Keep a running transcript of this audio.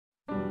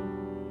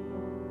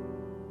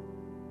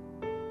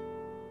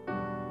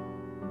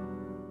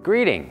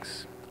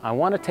Greetings! I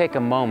want to take a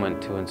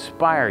moment to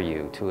inspire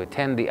you to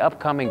attend the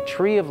upcoming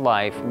Tree of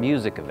Life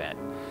music event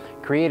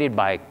created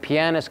by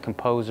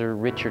pianist-composer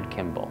Richard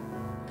Kimball.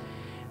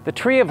 The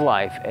Tree of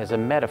Life as a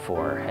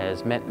metaphor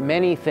has meant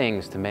many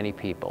things to many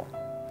people.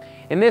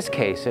 In this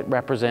case, it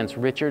represents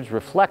Richard's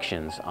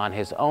reflections on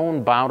his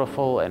own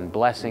bountiful and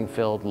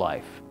blessing-filled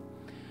life.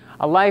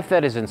 A life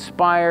that has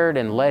inspired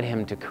and led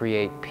him to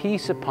create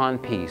piece upon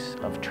piece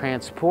of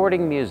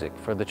transporting music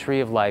for the Tree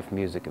of Life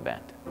music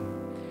event.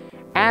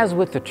 As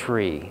with the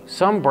tree,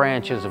 some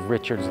branches of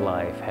Richard's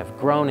life have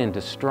grown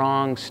into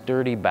strong,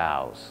 sturdy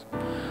boughs.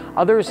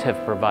 Others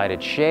have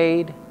provided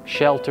shade,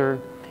 shelter,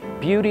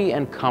 beauty,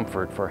 and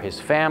comfort for his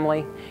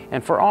family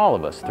and for all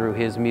of us through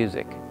his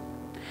music.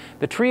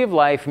 The Tree of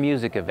Life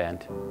music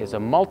event is a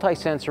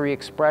multisensory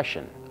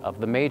expression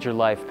of the major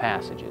life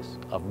passages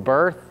of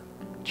birth,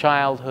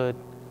 childhood,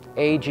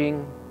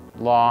 aging,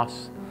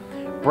 loss,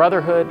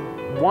 brotherhood,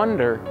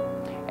 wonder,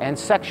 and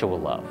sexual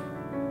love.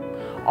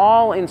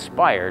 All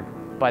inspired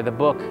by the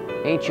book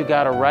Ain't You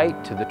Got a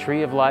Right to the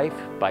Tree of Life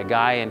by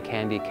Guy and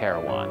Candy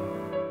Carawan.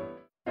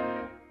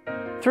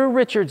 Through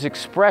Richard's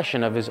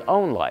expression of his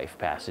own life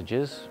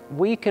passages,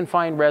 we can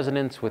find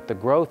resonance with the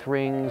growth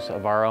rings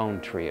of our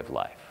own Tree of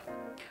Life.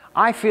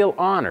 I feel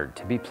honored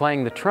to be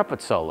playing the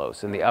trumpet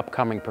solos in the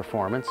upcoming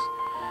performance,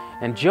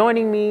 and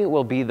joining me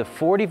will be the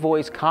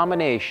 40-voice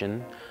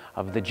combination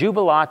of the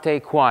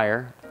Jubilate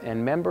Choir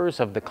and members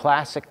of the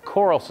Classic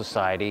Choral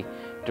Society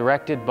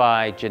directed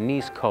by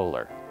Janice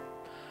Kohler.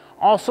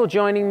 Also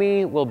joining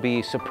me will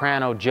be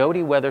soprano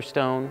Jody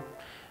Weatherstone,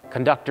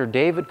 conductor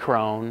David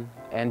Crone,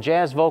 and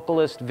jazz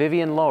vocalist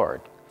Vivian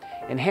Lord.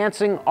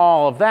 Enhancing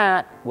all of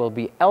that will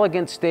be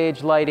elegant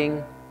stage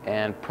lighting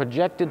and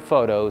projected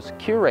photos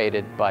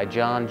curated by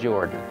John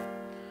Jordan.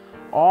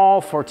 All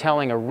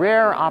foretelling a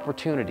rare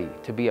opportunity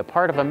to be a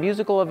part of a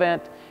musical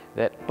event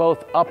that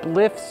both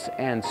uplifts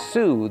and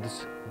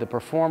soothes the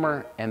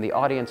performer and the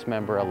audience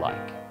member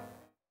alike.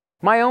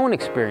 My own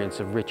experience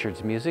of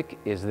Richard's music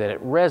is that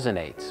it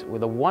resonates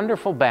with a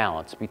wonderful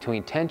balance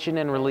between tension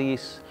and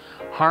release,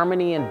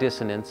 harmony and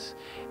dissonance,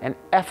 and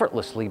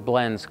effortlessly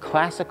blends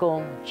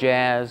classical,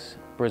 jazz,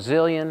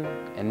 Brazilian,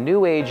 and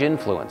New Age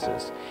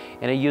influences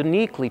in a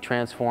uniquely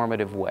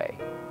transformative way.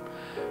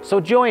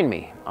 So join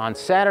me on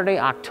Saturday,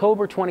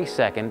 October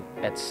 22nd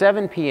at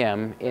 7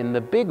 p.m. in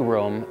the Big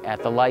Room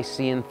at the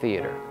Lyceum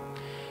Theater.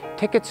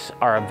 Tickets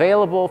are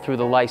available through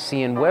the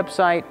Lyceum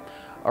website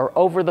or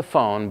over the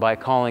phone by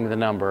calling the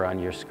number on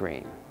your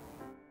screen.